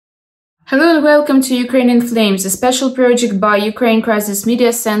Hello and welcome to Ukrainian Flames, a special project by Ukraine Crisis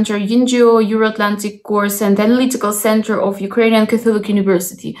Media Center, NGO, Euro-Atlantic Course and Analytical Center of Ukrainian Catholic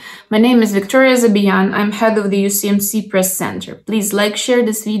University. My name is Victoria Zabian. I'm head of the UCMC Press Center. Please like, share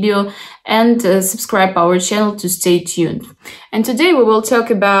this video and subscribe our channel to stay tuned. And today we will talk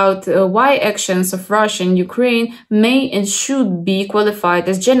about why actions of Russia in Ukraine may and should be qualified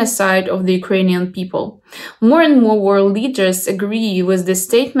as genocide of the Ukrainian people. More and more world leaders agree with this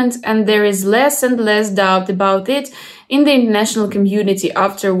statement, and there is less and less doubt about it in the international community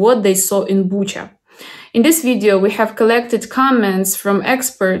after what they saw in Bucha. In this video, we have collected comments from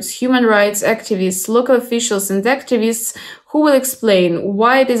experts, human rights activists, local officials and activists who will explain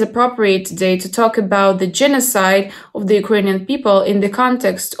why it is appropriate today to talk about the genocide of the Ukrainian people in the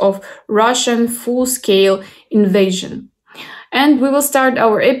context of Russian full-scale invasion. And we will start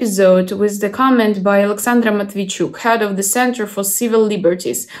our episode with the comment by Alexandra Matvichuk, head of the Center for Civil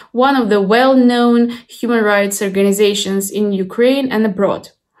Liberties, one of the well-known human rights organizations in Ukraine and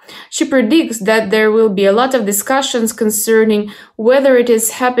abroad. She predicts that there will be a lot of discussions concerning whether it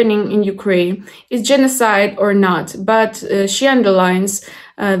is happening in Ukraine, is genocide or not, but she underlines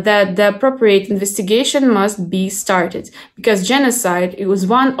that the appropriate investigation must be started, because genocide was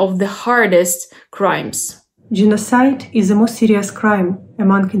one of the hardest crimes. Genocide is the most serious crime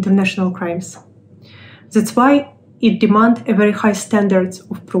among international crimes. That's why it demands a very high standards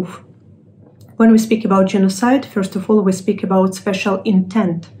of proof. When we speak about genocide, first of all, we speak about special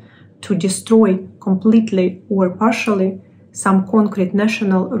intent to destroy completely or partially some concrete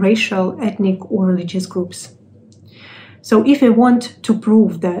national, racial, ethnic, or religious groups. So if we want to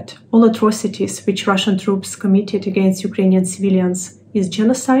prove that all atrocities which Russian troops committed against Ukrainian civilians is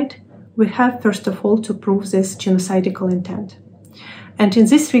genocide, we have first of all to prove this genocidal intent. And in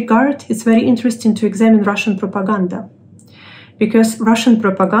this regard, it's very interesting to examine Russian propaganda, because Russian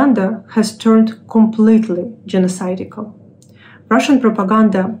propaganda has turned completely genocidal. Russian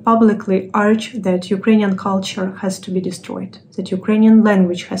propaganda publicly urged that Ukrainian culture has to be destroyed, that Ukrainian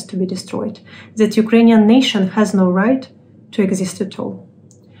language has to be destroyed, that Ukrainian nation has no right to exist at all.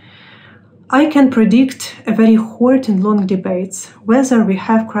 I can predict a very hot and long debates whether we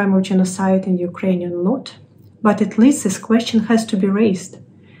have crime of genocide in Ukraine or not, but at least this question has to be raised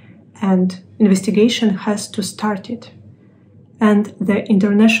and investigation has to start it. And the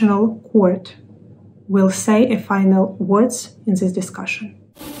international court will say a final words in this discussion.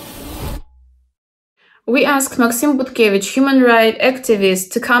 We asked Maxim Butkevich, human rights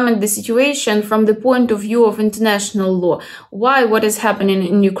activist, to comment the situation from the point of view of international law. Why what is happening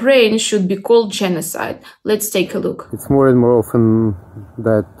in Ukraine should be called genocide. Let's take a look. It's more and more often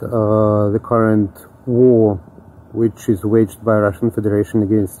that the current war, which is waged by Russian Federation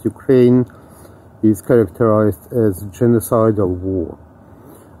against Ukraine, is characterized as genocidal war.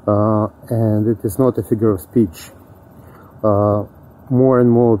 And it is not a figure of speech. More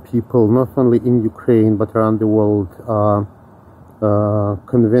and more people, not only in Ukraine but around the world, are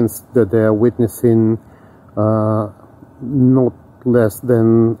convinced that they are witnessing not less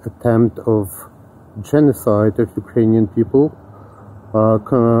than attempt of genocide of Ukrainian people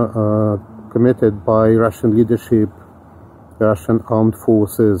committed by Russian leadership, Russian armed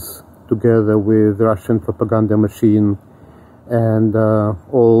forces, together with Russian propaganda machine and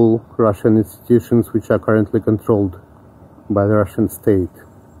all Russian institutions which are currently controlled by the Russian state.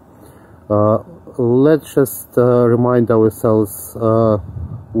 Let's just remind ourselves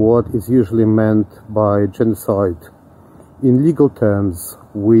what is usually meant by genocide. In legal terms,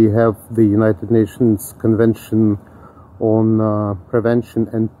 we have the United Nations Convention on Prevention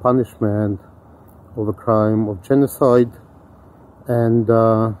and Punishment of a Crime of Genocide, and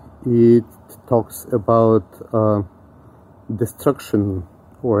it talks about destruction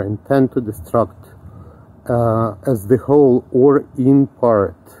or intent to destruct as the whole or in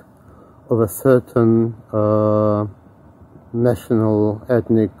part of a certain national,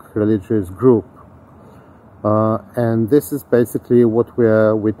 ethnic, religious group. And this is basically what we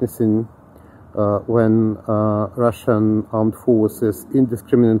are witnessing when Russian armed forces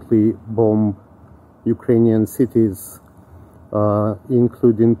indiscriminately bomb Ukrainian cities,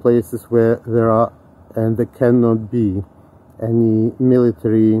 including places where there are and there cannot be any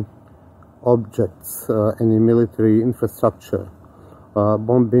military objects, any military infrastructure,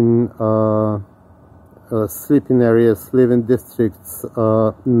 bombing sleeping areas, living districts,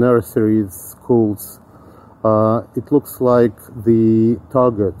 nurseries, schools. It looks like the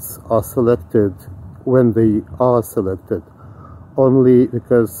targets are selected when they are selected only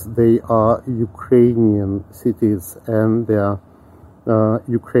because they are Ukrainian cities and they are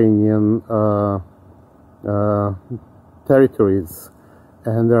Ukrainian territories.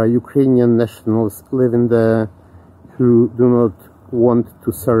 and there are Ukrainian nationals living there who do not want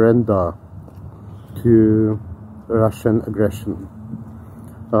to surrender to Russian aggression.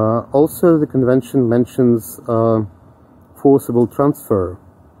 Also, the convention mentions forcible transfer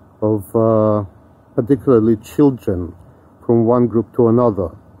of particularly children from one group to another.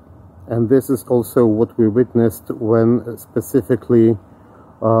 And this is also what we witnessed when specifically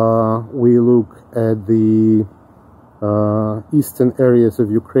we look at the eastern areas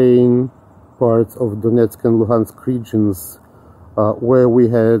of Ukraine, parts of Donetsk and Luhansk regions, where we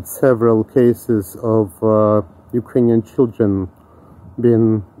had several cases of Ukrainian children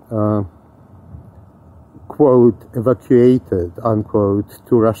being, quote, evacuated, unquote,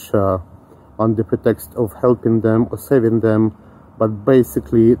 to Russia under pretext of helping them or saving them, but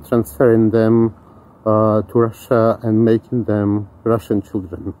basically transferring them to Russia and making them Russian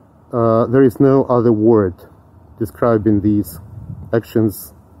children. There is no other word describing these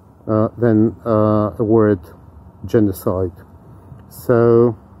actions than a word genocide.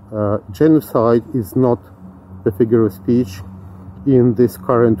 So genocide is not the figure of speech in this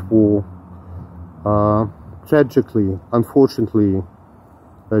current war. Tragically, unfortunately,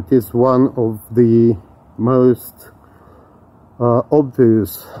 it is one of the most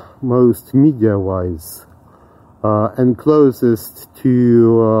obvious, most media-wise, and closest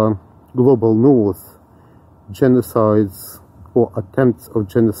to global north genocides or attempts of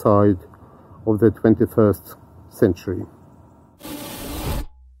genocide of the 21st century.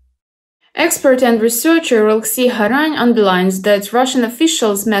 Expert and researcher Alexei Harань underlines that Russian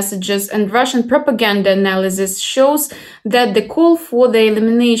officials' messages and Russian propaganda analysis shows that the call for the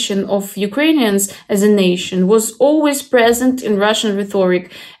elimination of Ukrainians as a nation was always present in Russian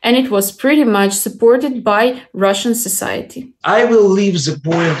rhetoric, and it was pretty much supported by Russian society. I will leave the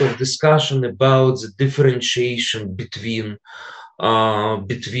point of discussion about the differentiation between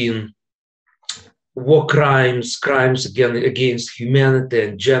war crimes, crimes against humanity,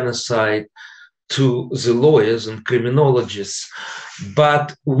 and genocide to the lawyers and criminologists.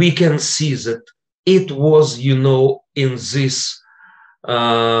 But we can see that it was, in this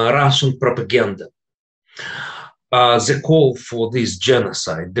Russian propaganda, the call for this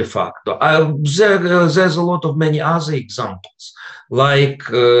genocide de facto. There's a lot of many other examples, like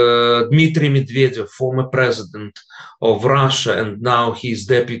Dmitry Medvedev, former president of Russia, and now he's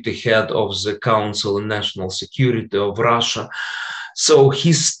deputy head of the Council on National Security of Russia. So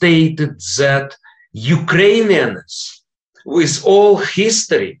he stated that Ukrainians, with all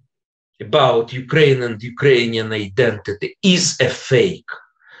history about Ukraine and Ukrainian identity, is a fake.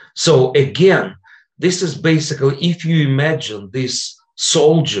 So again, this is basically, if you imagine these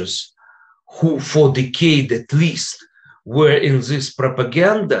soldiers who for a decade at least were in this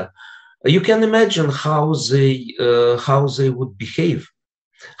propaganda, you can imagine how they would behave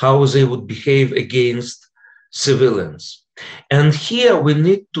against civilians. And here we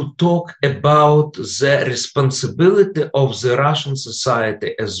need to talk about the responsibility of the Russian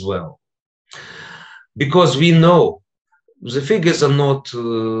society as well, because we know the figures are not.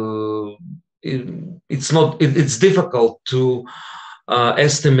 It's difficult to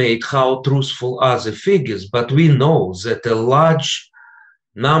estimate how truthful are the figures, but we know that a large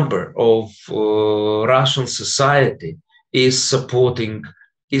number of Russian society is supporting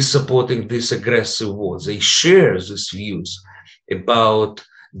this aggressive war. They share these views about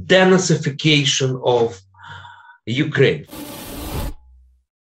denazification of Ukraine.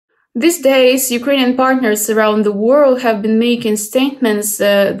 These days, Ukrainian partners around the world have been making statements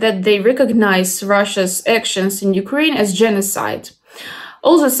that they recognize Russia's actions in Ukraine as genocide.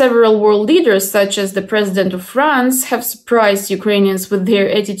 Also, several world leaders, such as the president of France, have surprised Ukrainians with their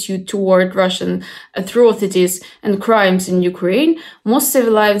attitude toward Russian atrocities and crimes in Ukraine. Most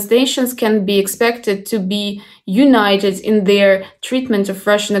civilized nations can be expected to be united in their treatment of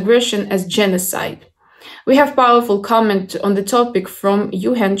Russian aggression as genocide. We have powerful comment on the topic from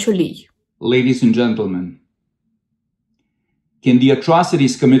Yuhan Chuli. Ladies and gentlemen, can the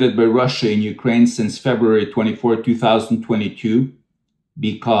atrocities committed by Russia in Ukraine since February 24, 2022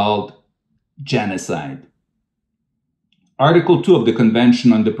 be called genocide? Article 2 of the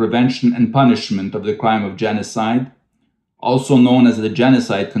Convention on the Prevention and Punishment of the Crime of Genocide, also known as the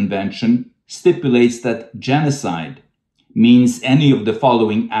Genocide Convention, stipulates that genocide means any of the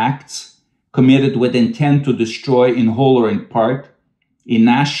following acts committed with intent to destroy in whole or in part a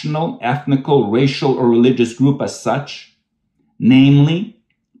national, ethnical, racial, or religious group as such, namely,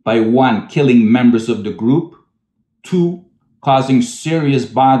 by 1, killing members of the group, 2, causing serious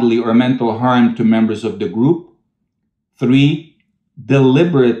bodily or mental harm to members of the group, 3,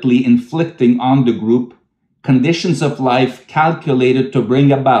 deliberately inflicting on the group conditions of life calculated to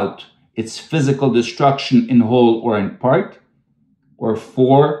bring about its physical destruction in whole or in part, or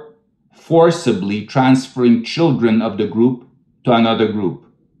 4, forcibly transferring children of the group to another group.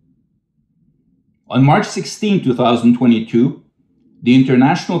 On March 16, 2022, the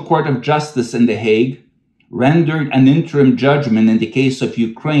International Court of Justice in The Hague rendered an interim judgment in the case of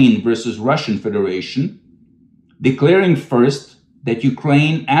Ukraine versus Russian Federation, declaring first that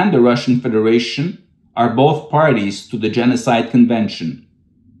Ukraine and the Russian Federation are both parties to the Genocide Convention,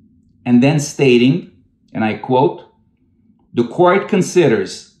 and then stating, and I quote, "The court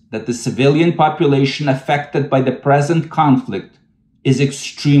considers that the civilian population affected by the present conflict is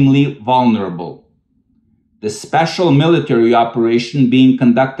extremely vulnerable. The special military operation being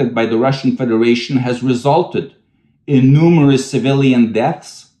conducted by the Russian Federation has resulted in numerous civilian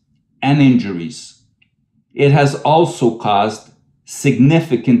deaths and injuries. It has also caused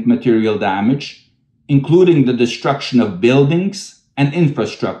significant material damage, including the destruction of buildings and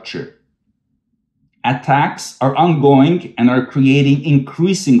infrastructure. Attacks are ongoing and are creating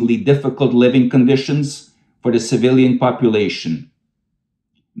increasingly difficult living conditions for the civilian population.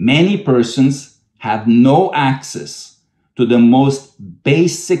 Many persons have no access to the most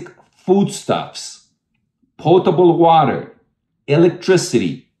basic foodstuffs, potable water,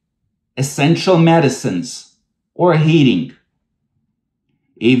 electricity, essential medicines, or heating.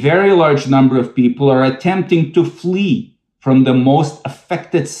 A very large number of people are attempting to flee from the most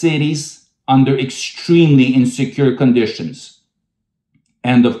affected cities under extremely insecure conditions."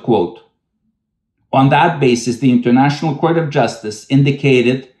 End of quote. On that basis, the International Court of Justice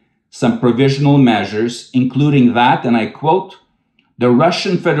indicated some provisional measures, including that, and I quote, "The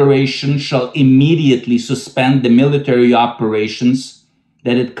Russian Federation shall immediately suspend the military operations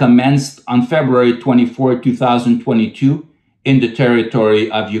that it commenced on February 24, 2022 in the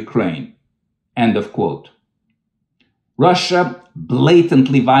territory of Ukraine." End of quote. Russia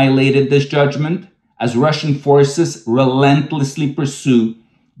blatantly violated this judgment as Russian forces relentlessly pursue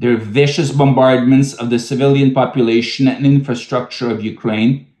their vicious bombardments of the civilian population and infrastructure of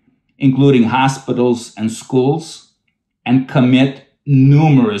Ukraine, including hospitals and schools, and commit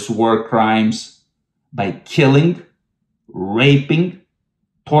numerous war crimes by killing, raping,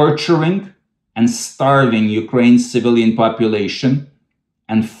 torturing, and starving Ukraine's civilian population,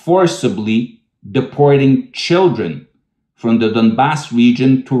 and forcibly deporting children from the Donbass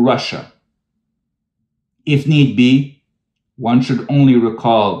region to Russia. If need be, one should only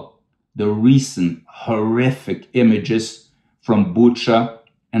recall the recent horrific images from Bucha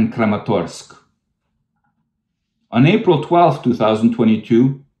and Kramatorsk. On April 12,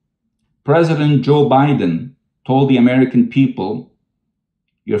 2022, President Joe Biden told the American people,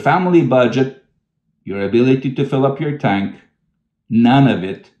 "Your family budget, your ability to fill up your tank, none of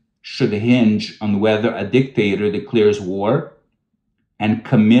it should hinge on whether a dictator declares war and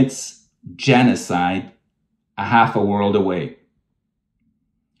commits genocide a half a world away."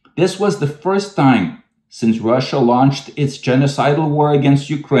 This was the first time since Russia launched its genocidal war against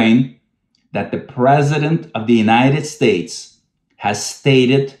Ukraine that the President of the United States has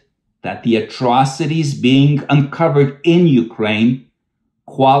stated that the atrocities being uncovered in Ukraine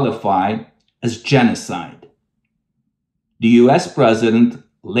qualify as genocide. The US President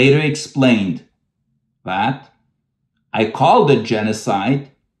later explained that, "I called it genocide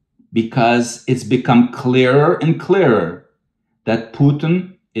because it's become clearer and clearer that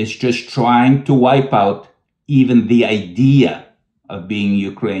Putin is just trying to wipe out even the idea of being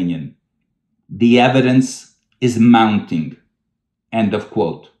Ukrainian. The evidence is mounting." End of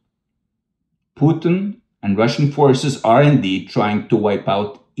quote. Putin and Russian forces are indeed trying to wipe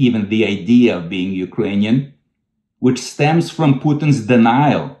out even the idea of being Ukrainian, which stems from Putin's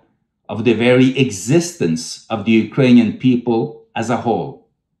denial of the very existence of the Ukrainian people as a whole.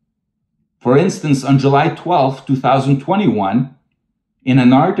 For instance, on July 12, 2021, in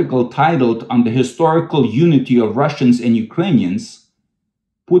an article titled "On the Historical Unity of Russians and Ukrainians,"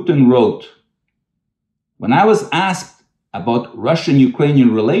 Putin wrote, "When I was asked about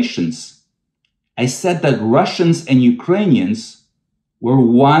Russian-Ukrainian relations, I said that Russians and Ukrainians were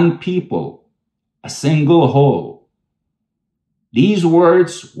one people, a single whole. These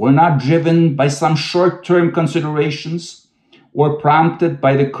words were not driven by some short-term considerations or prompted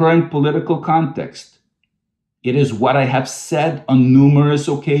by the current political context. It is what I have said on numerous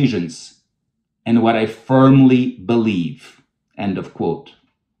occasions and what I firmly believe." End of quote.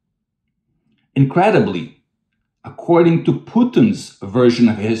 Incredibly, according to Putin's version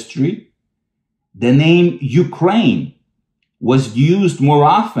of history, the name Ukraine was used more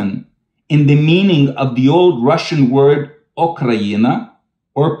often in the meaning of the old Russian word Okraina,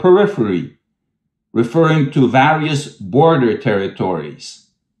 or periphery, referring to various border territories.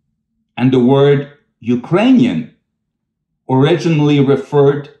 And the word Ukrainian originally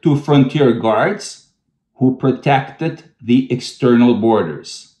referred to frontier guards who protected the external borders.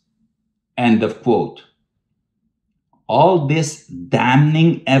 End of quote. All this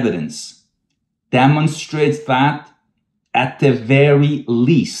damning evidence demonstrates that, at the very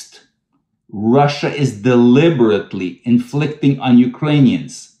least, Russia is deliberately inflicting on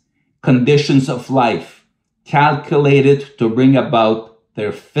Ukrainians conditions of life calculated to bring about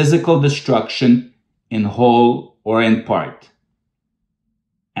their physical destruction in whole or in part.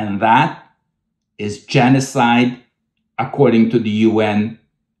 And that is genocide according to the UN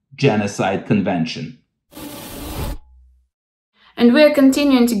Genocide Convention. And we are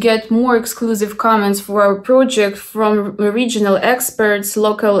continuing to get more exclusive comments for our project from regional experts,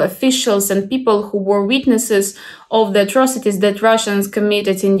 local officials, and people who were witnesses of the atrocities that Russians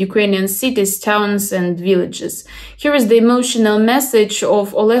committed in Ukrainian cities, towns, and villages. Here is the emotional message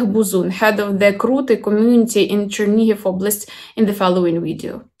of Oleg Buzun, head of the Kruty community in Chernihiv Oblast, in the following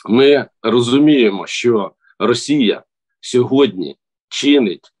video. Ми розуміємо, що Росія сьогодні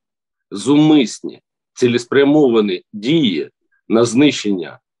чинить зумисні, цілеспрямовані дії на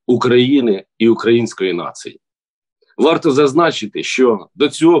знищення України і української нації. Варто зазначити, що до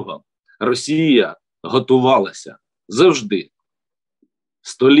цього Росія готувалася завжди,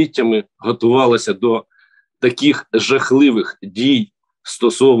 століттями готувалася до таких жахливих дій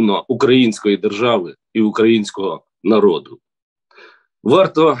стосовно української держави і українського народу.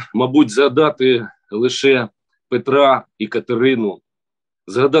 Варто, мабуть, згадати лише Петра і Катерину,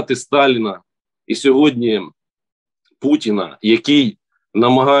 згадати Сталіна і сьогодні Путіна, який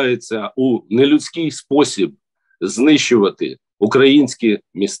намагається у нелюдський спосіб знищувати українські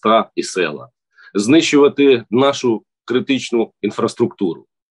міста і села, знищувати нашу критичну інфраструктуру,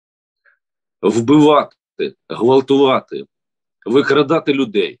 вбивати, гвалтувати, викрадати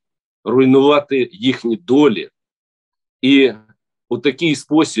людей, руйнувати їхні долі і у такий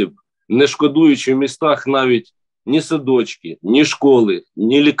спосіб, не шкодуючи в містах навіть ні садочки, ні школи,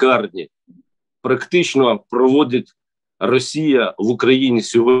 ні лікарні, практично проводить Росія в Україні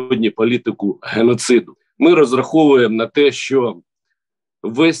сьогодні політику геноциду. Ми розраховуємо на те, що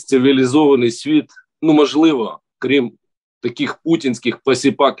весь цивілізований світ, можливо, крім таких путінських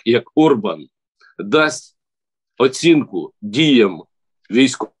посіпак, як Орбан, дасть оцінку діям,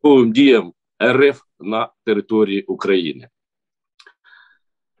 військовим діям РФ на території України.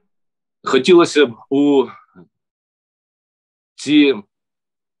 Хотілося б у ці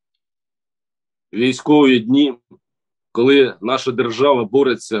військові дні, коли наша держава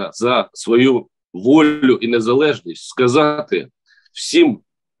бореться за свою волю і незалежність, сказати всім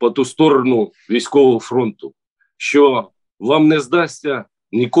по ту сторону військового фронту, що вам не здасться,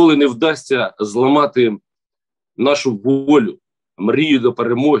 ніколи не вдасться зламати нашу волю, мрію до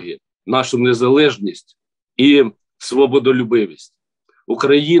перемоги, нашу незалежність і свободолюбивість.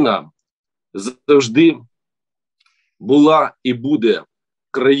 Україна завжди була і буде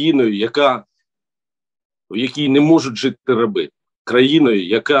країною, в якій не можуть жити раби, країною,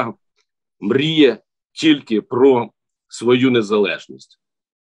 яка мріє тільки про свою незалежність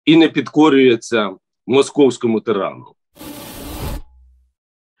і не підкорюється московському тирану.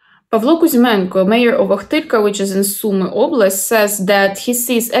 Pavlo Kuzьменко, mayor of Ochtyrka, which is in Sumy Oblast, says that he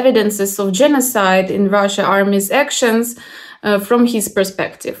sees evidences of genocide in Russian army's actions from his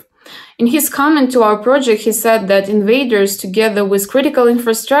perspective. In his comment to our project, he said that invaders, together with critical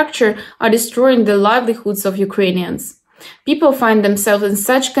infrastructure, are destroying the livelihoods of Ukrainians. People find themselves in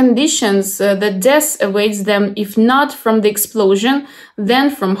such conditions that death awaits them, if not from the explosion, then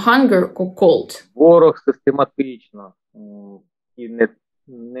from hunger or cold. Ворог систематично і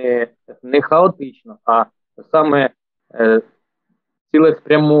не хаотично, а саме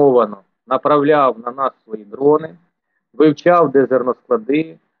цілеспрямовано направляв на нас свої дрони, вивчав, де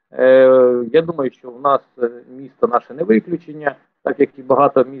зерносклади. Я думаю, що в нас місто наше не виключення, так як і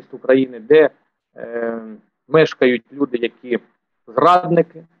багато міст України, де мешкають люди, які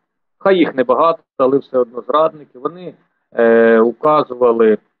зрадники, хай їх небагато, але все одно зрадники. Вони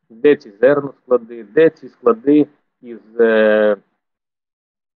указували, де ці зерносклади, де ці склади із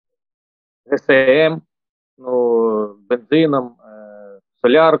ГСМ, бензином,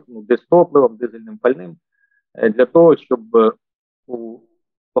 соляркою, дизтопливом, дизельним пальним, для того, щоб у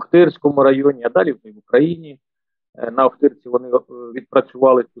Охтирському районі, а далі в Україні, на Охтирці вони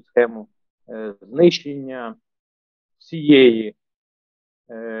відпрацювали цю схему знищення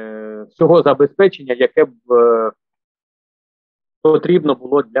всього забезпечення, яке б потрібно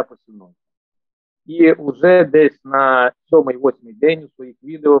було для посівного. І вже десь на 7-8 день у своїх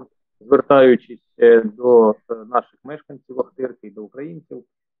відео звертаючись до наших мешканців Охтирки і до українців,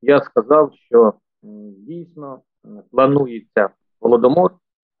 я сказав, що дійсно планується голодомор,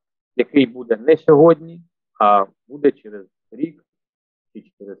 який буде не сьогодні, а буде через рік чи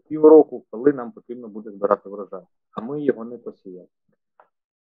через півроку, коли нам потрібно буде збирати врожай, а ми його не посіяли.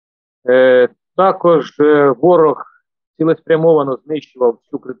 Також ворог цілеспрямовано знищував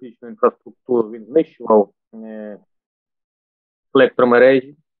всю критичну інфраструктуру, він знищував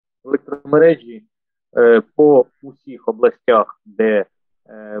електромережі. Електромережі по усіх областях, де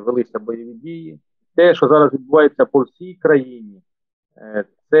велися бойові дії. Те, що зараз відбувається по всій країні,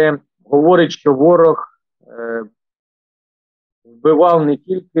 це говорить, що ворог вбивав не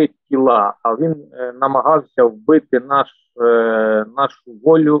тільки тіла, а він намагався вбити нашу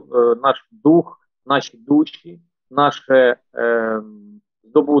волю, наш дух, наші душі, наші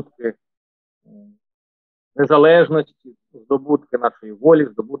здобутки незалежності, здобутки нашої волі,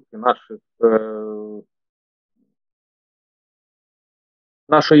 здобутки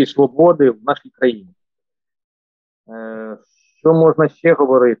нашої свободи в нашій країні. Що можна ще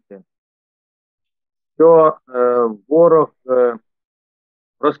говорити? Що ворог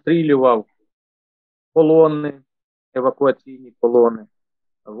розстрілював колони, евакуаційні колони,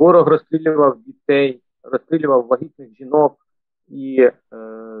 ворог розстрілював дітей, розстрілював вагітних жінок, і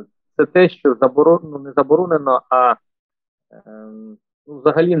це те, що не заборонено, а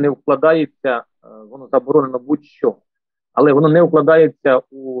взагалі не вкладається, воно заборонено будь-що, але воно не вкладається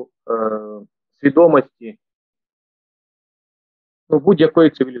у свідомості будь-якої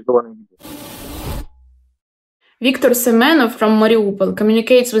цивілізованої людини. Viktor Semenov from Mariupol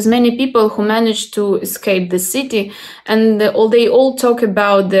communicates with many people who managed to escape the city, and they all talk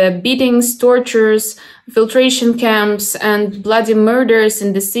about the beatings, tortures, filtration camps, and bloody murders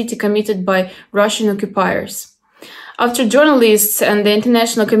in the city committed by Russian occupiers. After journalists and the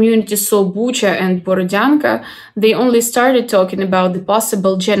international community saw Bucha and Borodyanka, they only started talking about the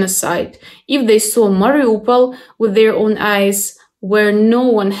possible genocide. If they saw Mariupol with their own eyes, where no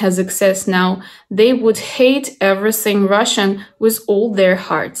one has access now, they would hate everything Russian with all their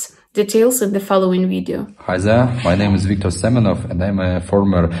hearts. Details in the following video. Hi there, my name is Viktor Semenov and I'm a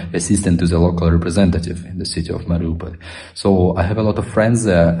former assistant to the local representative in the city of Mariupol. So I have a lot of friends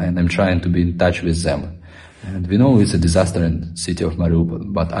there and I'm trying to be in touch with them. And we know it's a disaster in the city of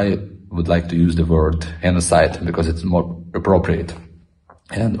Mariupol, but I would like to use the word genocide because it's more appropriate.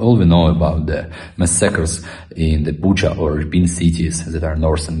 And all we know about the massacres in the Bucha or Irpin cities that are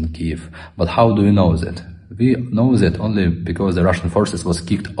northern Kiev. But how do we know that? We know that only because the Russian forces was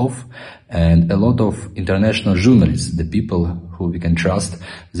kicked off and a lot of international journalists, the people who we can trust,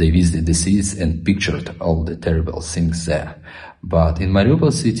 they visited the cities and pictured all the terrible things there. But in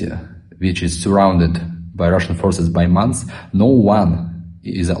Mariupol city, which is surrounded by Russian forces by months, no one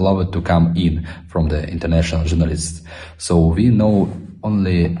is allowed to come in from the international journalists. So we know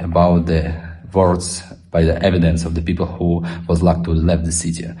only about the words by the evidence of the people who was lucky to leave the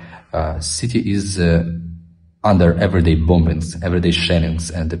city. City is under everyday bombings, everyday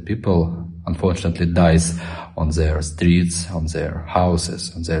shellings, and the people unfortunately dies on their streets, on their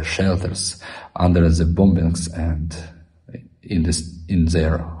houses, on their shelters, under the bombings and in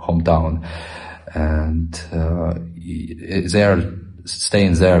their hometown. And they are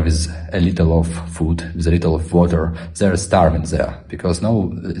staying there with a little of food, with a little of water. They're starving there because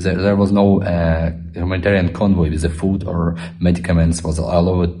there was no humanitarian convoy with the food or medicaments was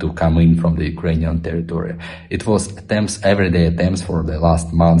allowed to come in from the Ukrainian territory. It was everyday attempts for the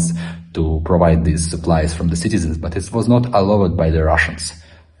last months to provide these supplies from the citizens, but it was not allowed by the Russians.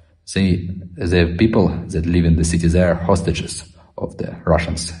 The people that live in the city, they are hostages of the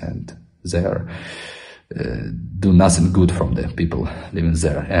Russians and they are do nothing good from the people living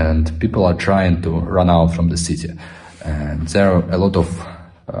there, and people are trying to run out from the city, and there are a lot of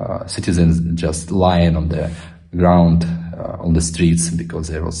citizens just lying on the ground on the streets because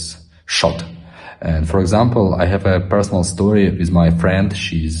they was shot. And for example, I have a personal story with my friend.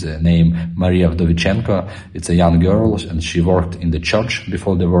 She's named Maria Vdovichenko. It's a young girl and she worked in the church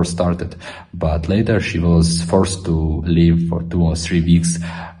before the war started, but later she was forced to live for 2 or 3 weeks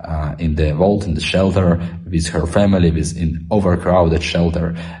in the vault, in the shelter, with her family, with in overcrowded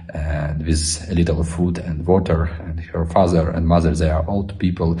shelter, and with a little food and water. And her father and mother, they are old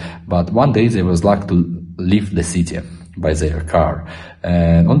people. But one day they was lucky to leave the city by their car.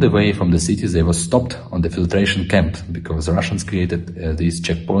 And on the way from the city, they were stopped on the filtration camp because the Russians created these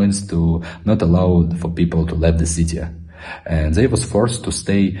checkpoints to not allow for people to leave the city. And they was forced to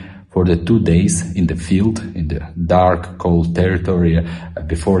stay for the 2 days in the field, in the dark, cold territory,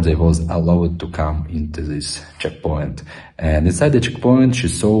 before they was allowed to come into this checkpoint. And inside the checkpoint, she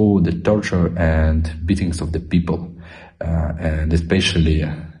saw the torture and beatings of the people. And especially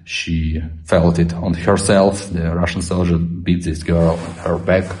she felt it on herself. The Russian soldier beat this girl on her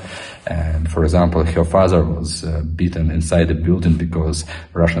back. And for example, her father was beaten inside the building because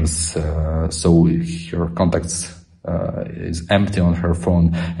Russians saw her contacts is empty on her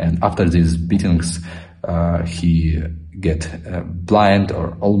phone, and after these beatings he get blind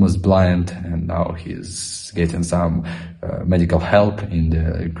or almost blind, and now he's getting some medical help in the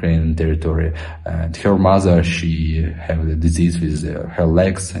Ukrainian territory. And her mother, she had a disease with her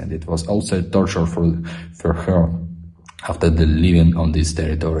legs, and it was also torture for her after the living on this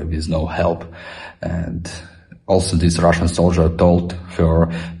territory with no help. And also this Russian soldier told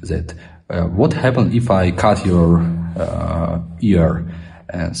her that what happened if I cut your ear?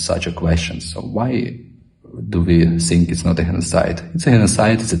 And such a question. So why do we think it's not a genocide? It's a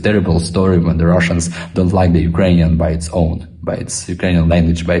genocide. It's a terrible story when the Russians don't like the Ukrainian by its own, by its Ukrainian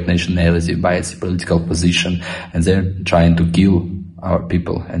language, by its nationality, by its political position, and they're trying to kill our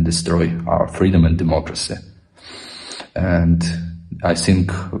people and destroy our freedom and democracy. And I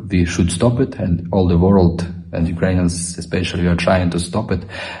think we should stop it, and all the world and Ukrainians especially are trying to stop it,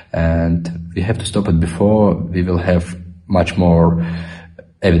 and we have to stop it before we will have much more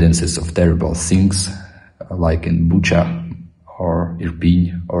evidences of terrible things like in Bucha or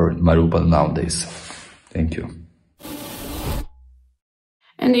Irpin or Mariupol nowadays. Thank you.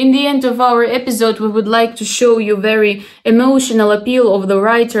 And in the end of our episode, we would like to show you very emotional appeal of the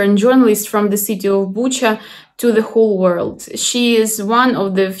writer and journalist from the city of Bucha to the whole world. She is one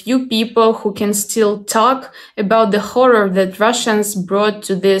of the few people who can still talk about the horror that Russians brought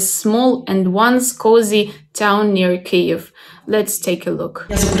to this small and once cozy town near Kyiv. Let's take a look.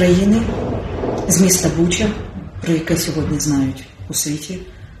 Я з України, з міста Буча, про яке сьогодні знають у світі,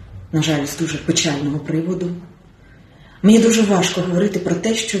 на жаль, з дуже печального приводу. Мені дуже важко говорити про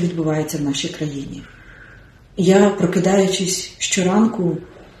те, що відбувається в нашій країні. Я, прокидаючись щоранку,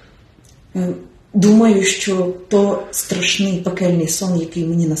 думаю, що то страшний пекельний сон, який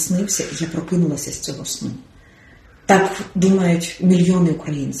мені наснився, я прокинулася з цього сну. Так думають мільйони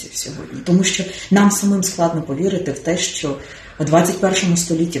українців сьогодні. Тому що нам самим складно повірити в те, що у 21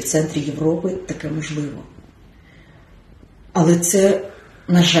 столітті в центрі Європи таке можливо. Але це,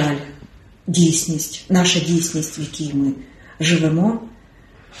 на жаль, дійсність, наша дійсність, в якій ми живемо.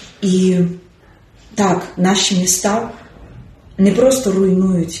 І так, наші міста не просто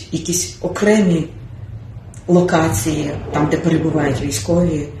руйнують якісь окремі локації, там, де перебувають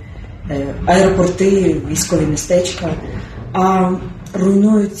військові, аеропорти, військові містечка, а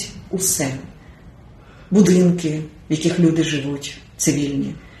руйнують усе. Будинки, в яких люди живуть,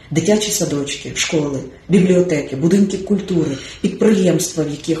 цивільні, дитячі садочки, школи, бібліотеки, будинки культури, підприємства, в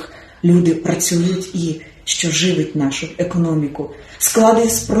яких люди працюють і що живить нашу економіку, склади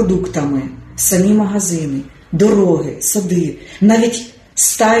з продуктами, самі магазини, дороги, сади, навіть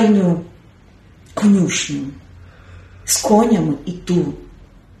стайню, конюшню з конями і ту.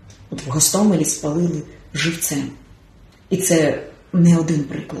 От в Гостомелі спалили живцем. І це не один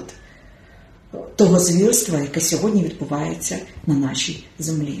приклад того звірства, яке сьогодні відбувається на нашій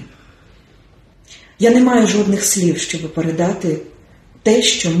землі. Я не маю жодних слів, щоб передати те,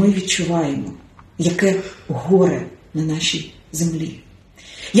 що ми відчуваємо, яке горе на нашій землі.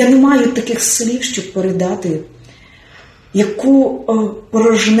 Я не маю таких слів, щоб передати, яку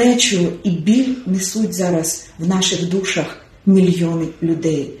порожнечу і біль несуть зараз в наших душах мільйони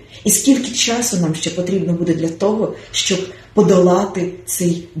людей. І скільки часу нам ще потрібно буде для того, щоб подолати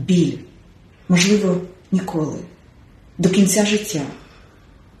цей біль? Можливо, ніколи. До кінця життя.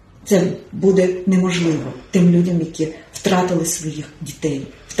 Це буде неможливо тим людям, які втратили своїх дітей,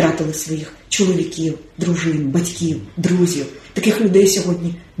 втратили своїх чоловіків, дружин, батьків, друзів. Таких людей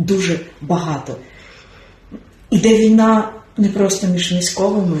сьогодні дуже багато. Іде війна не просто між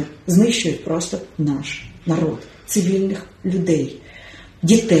військовими, знищують просто наш народ, цивільних людей,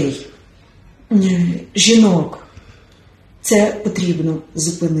 дітей, жінок. Це потрібно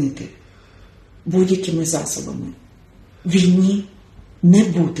зупинити будь-якими засобами. Війні не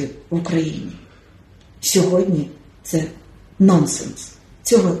бути в Україні. Сьогодні це нонсенс.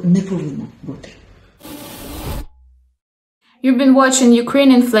 Цього не повинно бути. You've been watching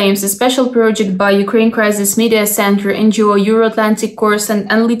Ukrainian Flames, a special project by Ukraine Crisis Media Center, NGO Euro-Atlantic Course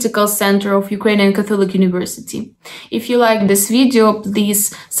and Analytical Center of Ukrainian Catholic University. If you like this video,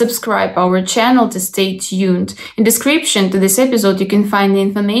 please subscribe our channel to stay tuned. In description to this episode, you can find the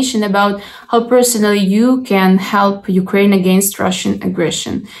information about how personally you can help Ukraine against Russian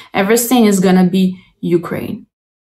aggression. Everything is gonna be Ukraine.